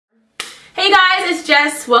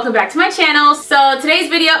Jess. Welcome back to my channel. So today's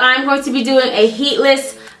video I'm going to be doing a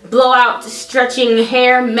heatless blowout stretching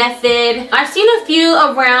hair method. I've seen a few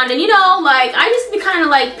around and you know, like I just be kind of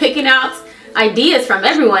like picking out ideas from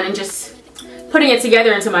everyone and just putting it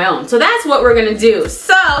together into my own. So that's what we're gonna do.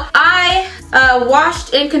 So I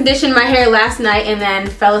washed and conditioned my hair last night and then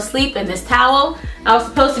fell asleep in this towel. I was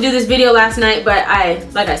supposed to do this video last night, but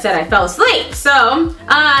like I said, I fell asleep. So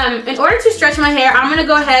in order to stretch my hair, I'm gonna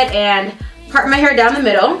go ahead and part my hair down the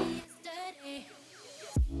middle.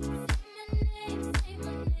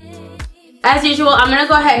 As usual, I'm gonna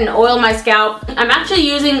go ahead and oil my scalp. I'm actually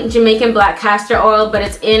using Jamaican black castor oil, but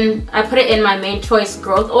I put it in my Mane Choice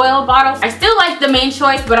growth oil bottle. I still like the Mane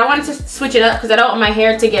Choice, but I wanted to switch it up because I don't want my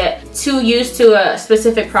hair to get too used to a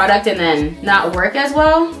specific product and then not work as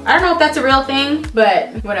well. I don't know if that's a real thing, but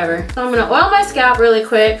whatever. So I'm gonna oil my scalp really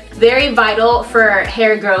quick. Very vital for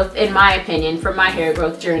hair growth, in my opinion, for my hair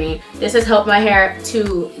growth journey. This has helped my hair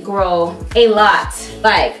to grow a lot.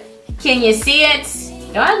 Like, can you see it?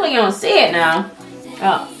 No, I think you don't see it now.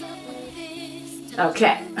 Oh.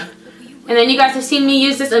 Okay. And then you guys have seen me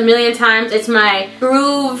use this a million times. It's my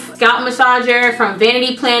Groove Scalp Massager from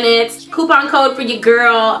Vanity Planet. Coupon code for your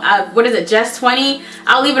girl, what is it, Jess20?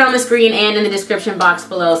 I'll leave it on the screen and in the description box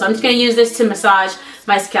below. So I'm just gonna use this to massage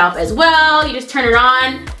my scalp as well. You just turn it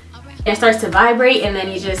on, and it starts to vibrate, and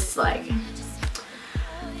then you just like,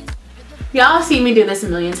 y'all have seen me do this a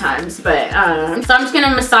million times, but so I'm just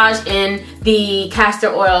gonna massage in the castor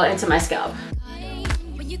oil into my scalp.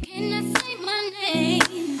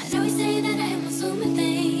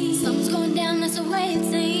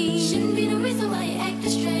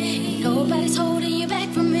 Nobody's holding you back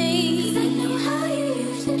from me. I know how you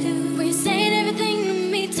used to do. We're saying everything to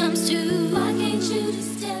me times two. Why can't you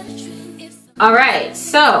just tell the truth? Alright,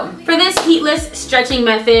 so for this heatless stretching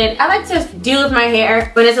method, I like to deal with my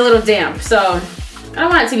hair when it's a little damp. So I don't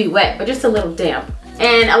want it to be wet, but just a little damp.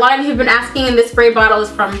 And a lot of you have been asking, and this spray bottle is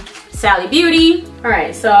from Sally Beauty.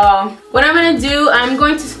 Alright, so what I'm going to do, I'm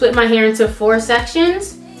going to split my hair into 4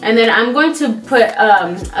 sections. And then I'm going to put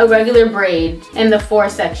a regular braid in the 4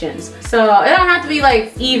 sections. So it don't have to be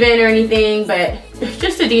like even or anything, but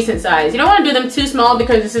just a decent size. You don't want to do them too small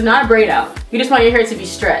because this is not a braid out. You just want your hair to be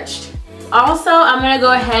stretched. Also, I'm going to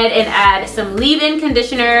go ahead and add some leave-in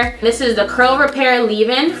conditioner. This is the Curl Repair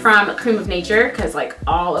Leave-In from Cream of Nature, because like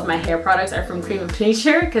all of my hair products are from Cream of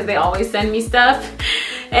Nature because they always send me stuff.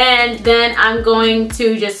 And then I'm going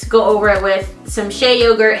to just go over it with some Shea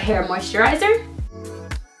Yogurt Hair Moisturizer.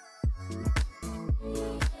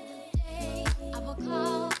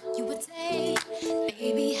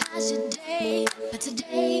 Baby, how's your day? But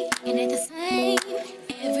today it ain't the same.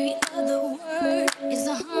 Every other word is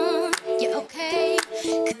a yeah, okay.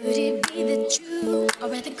 Could it be that you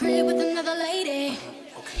are at the crib with another lady?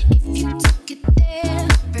 If you took it there,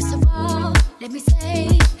 first of all, let me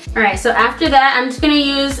say. Alright, so after that, I'm just going to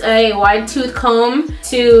use a wide tooth comb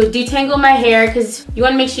to detangle my hair, because you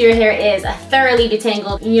want to make sure your hair is thoroughly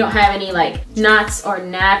detangled and you don't have any like knots or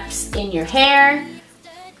naps in your hair,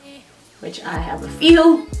 which I have a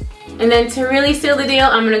few. And then to really seal the deal,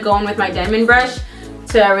 I'm going to go in with my Denman brush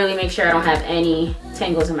to really make sure I don't have any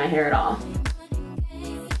tangles in my hair at all.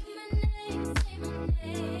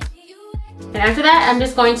 And after that, I'm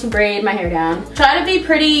just going to braid my hair down. Try to be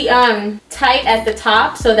pretty tight at the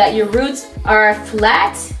top so that your roots are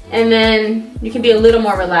flat, and then you can be a little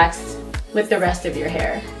more relaxed with the rest of your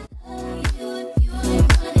hair.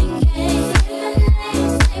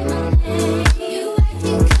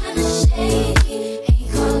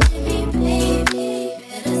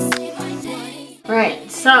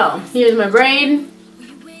 Alright, so here's my braid.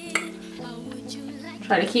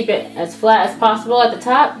 Try to keep it as flat as possible at the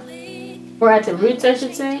top, or at the roots I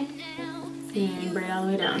should say, and braid all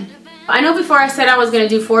the way down. I know before I said I was going to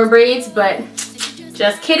do 4 braids, but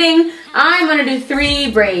just kidding. I'm going to do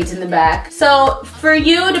 3 braids in the back. So for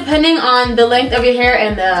you, depending on the length of your hair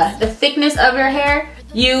and the thickness of your hair,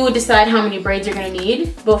 you decide how many braids you're going to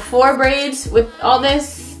need. But 4 braids with all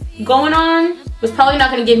this going on was probably not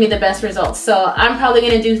going to give me the best results. So I'm probably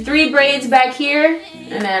going to do 3 braids back here,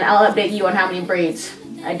 and then I'll update you on how many braids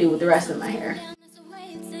I do with the rest of my hair.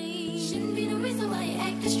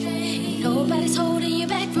 Nobody's holding you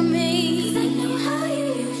back from me. I know how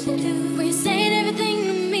you used to do. We're saying everything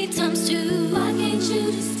to me times 2. Why can't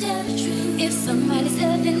you just tell the truth? If somebody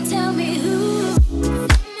said, then tell me who.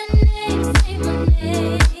 Say my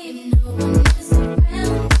name, if no one is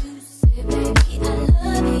around you. Say, baby, I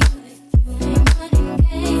love you. If you ain't running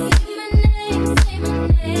game, say my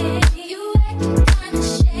name. You acting kinda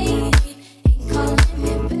shady, ain't calling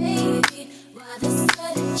me baby. Why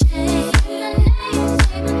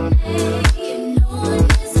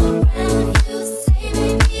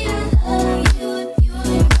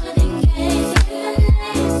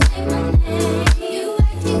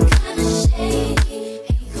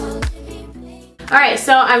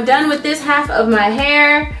I'm done with this half of my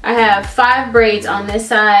hair. I have 5 braids on this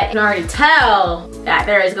side. I can already tell that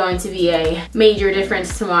there is going to be a major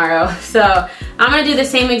difference tomorrow. So I'm gonna do the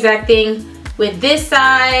same exact thing with this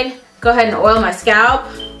side. Go ahead and oil my scalp.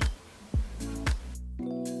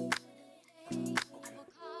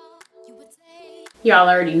 Y'all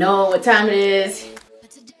already know what time it is.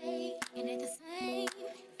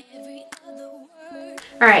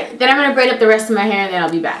 Alright, then I'm going to braid up the rest of my hair and then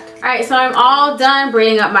I'll be back. Alright, so I'm all done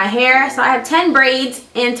braiding up my hair. So I have 10 braids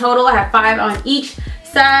in total. I have 5 on each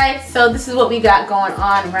side. So this is what we got going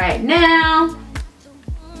on right now.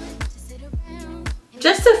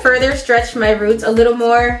 Just to further stretch my roots a little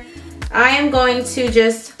more, I am going to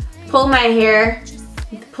just pull my hair,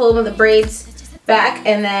 pull the braids back,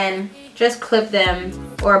 and then just clip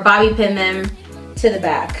them or bobby pin them to the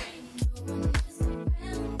back.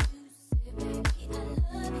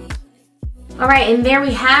 Alright, and there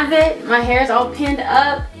we have it. My hair is all pinned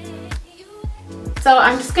up. So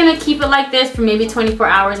I'm just gonna keep it like this for maybe 24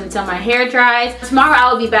 hours until my hair dries. Tomorrow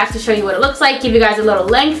I will be back to show you what it looks like, give you guys a little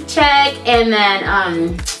length check, and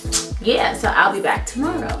then yeah, so I'll be back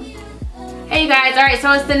tomorrow. Hey you guys, alright,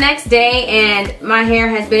 so it's the next day and my hair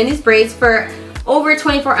has been in these braids for over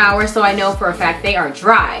 24 hours, so I know for a fact they are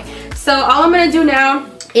dry. So all I'm gonna do now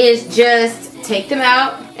is just take them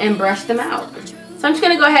out and brush them out. So I'm just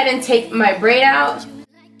gonna go ahead and take my braid out.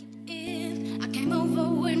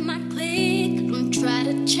 Try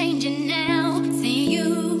to change it now. See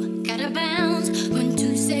you gotta bounce when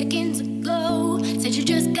 2 seconds ago said you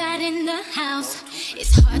just got in the house.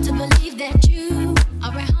 It's hard to believe that you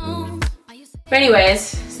are at home. But anyways,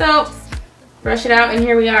 so brush it out and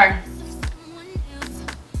here we are.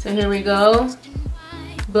 So here we go,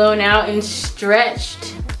 blown out and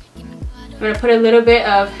stretched. I'm gonna put a little bit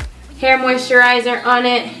of hair moisturizer on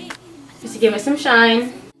it just to give it some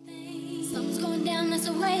shine.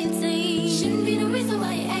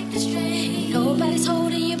 Nobody's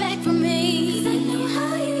holding you back from me. 'Cause I know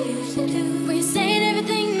how you used to do. When you're saying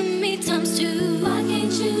everything to me times 2. Why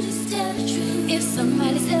can't you just tell the truth? If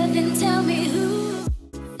somebody said, then tell me who.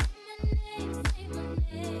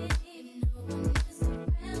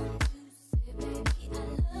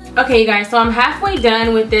 Okay, you guys, so I'm halfway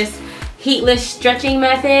done with this heatless stretching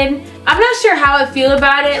method. I'm not sure how I feel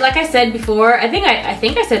about it. Like I said before, I think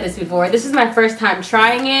I said this before. This is my first time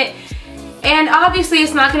trying it. And obviously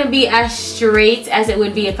it's not going to be as straight as it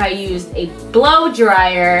would be if I used a blow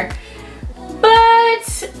dryer.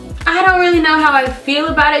 But I don't really know how I feel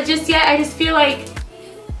about it just yet. I just feel like,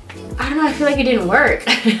 I don't know, I feel like it didn't work.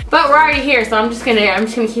 But we're already here, so I'm just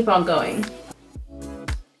gonna keep on going.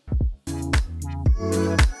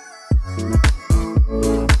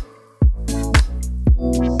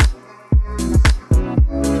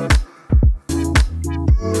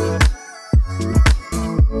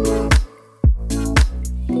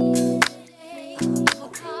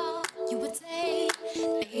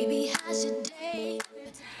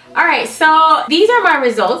 Alright, so these are my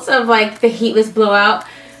results of like the heatless blowout.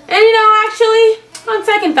 And you know, actually, on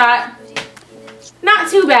second thought, not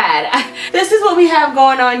too bad. This is what we have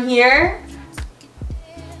going on here.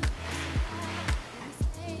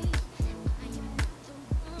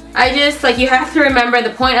 You have to remember the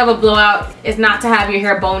point of a blowout is not to have your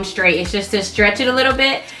hair bone straight. It's just to stretch it a little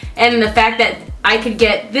bit. And the fact that I could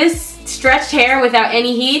get this stretched hair without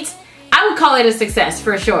any heat, I would call it a success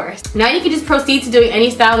for sure. Now you can just proceed to doing any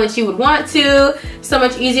style that you would want to. So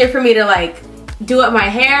much easier for me to like do up my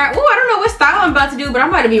hair. Oh, I don't know what style I'm about to do, but I'm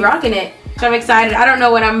about to be rocking it. So I'm excited. I don't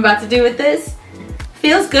know what I'm about to do with this.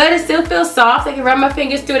 Feels good. It still feels soft. I can run my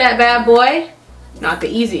fingers through that bad boy. Not the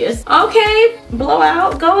easiest. Okay,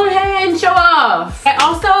 blowout. Go ahead and show off. I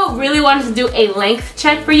also really wanted to do a length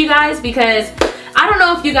check for you guys because I don't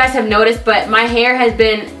know if you guys have noticed, but my hair has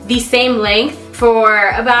been the same length for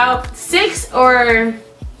about 6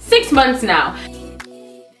 months now.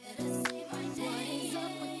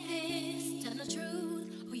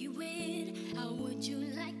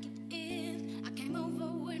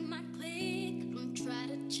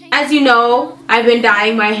 As you know, I've been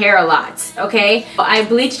dyeing my hair a lot, okay? I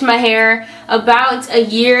bleached my hair about a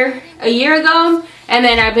year ago, and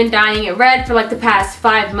then I've been dyeing it red for like the past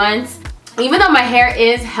 5 months. Even though my hair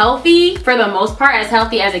is healthy, for the most part, as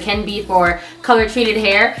healthy as it can be for color treated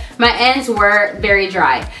hair, my ends were very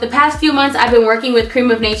dry. The past few months I've been working with Cream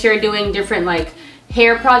of Nature doing different like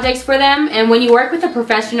hair projects for them, and when you work with a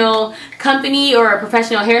professional company or a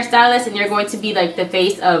professional hairstylist and you're going to be like the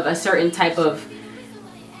face of a certain type of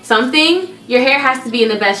something, your hair has to be in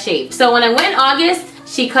the best shape. So when I went in August,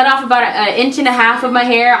 she cut off about an inch and a half of my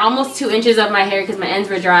hair, almost 2 inches of my hair because my ends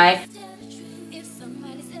were dry.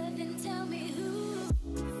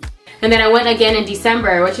 And then I went again in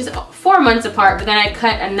December, which is 4 months apart, but then I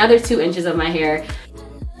cut another 2 inches of my hair.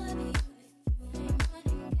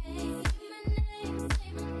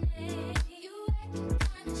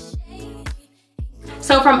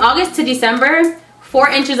 So from August to December, 4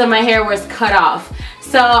 inches of my hair was cut off.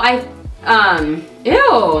 So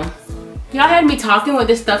ew. Y'all had me talking with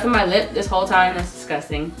this stuff in my lip this whole time. That's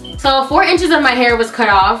disgusting. So 4 inches of my hair was cut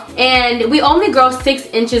off, and we only grow 6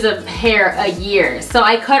 inches of hair a year. So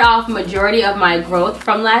I cut off majority of my growth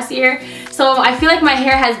from last year. So I feel like my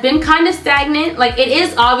hair has been kind of stagnant. Like it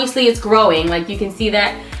is, obviously it's growing, like you can see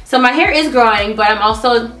that. So my hair is growing, but I'm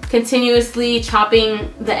also continuously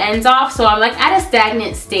chopping the ends off. So I'm like at a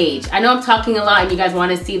stagnant stage. I know I'm talking a lot and you guys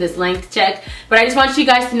want to see this length check, but I just want you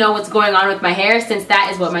guys to know what's going on with my hair, since that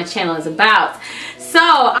is what my channel is about. So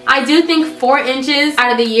I do think 4 inches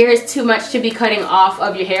out of the year is too much to be cutting off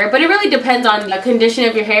of your hair, but it really depends on the condition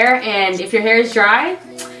of your hair, and if your hair is dry,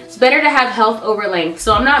 it's better to have health over length.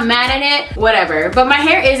 So I'm not mad at it, whatever. But my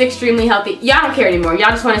hair is extremely healthy. Y'all don't care anymore. Y'all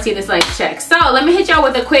just want to see this length check. So let me hit y'all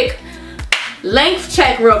with a quick length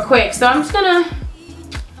check real quick. So I'm just gonna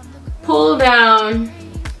pull down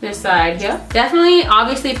this side here. Definitely,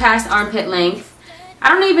 obviously past armpit length. I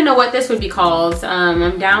don't even know what this would be called.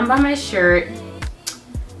 I'm down by my shirt.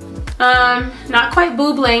 Not quite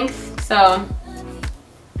boob length. So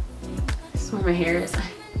this is where my hair is.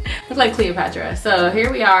 Look like Cleopatra. So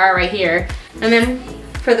here we are right here. And then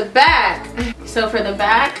for the back, so for the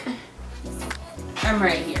back, I'm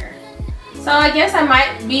right here. So I guess I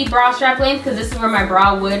might be bra strap length because this is where my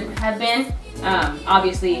bra would have been.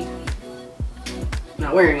 Obviously, I'm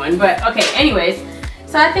not wearing one, but okay, anyways.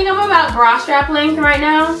 So I think I'm about bra strap length right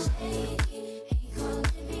now.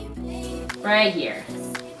 Right here.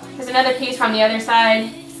 There's another piece from the other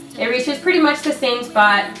side. It reaches pretty much the same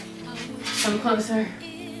spot. Come closer.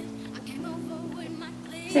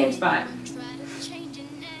 Same spot.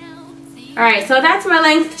 Alright, so that's my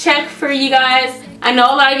length check for you guys. I know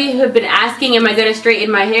a lot of you have been asking, am I going to straighten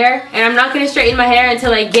my hair? And I'm not going to straighten my hair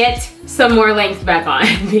until I get some more length back on,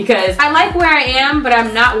 because I like where I am, but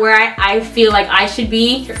I'm not where I feel like I should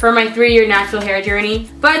be for my 3-year natural hair journey.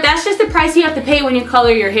 But that's just the price you have to pay when you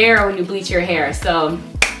color your hair or when you bleach your hair. So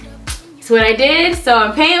it's what I did, so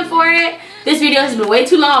I'm paying for it. This video has been way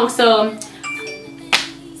too long, so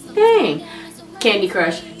dang. Candy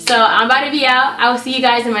Crush. So I'm about to be out. I will see you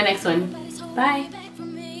guys in my next one. Bye.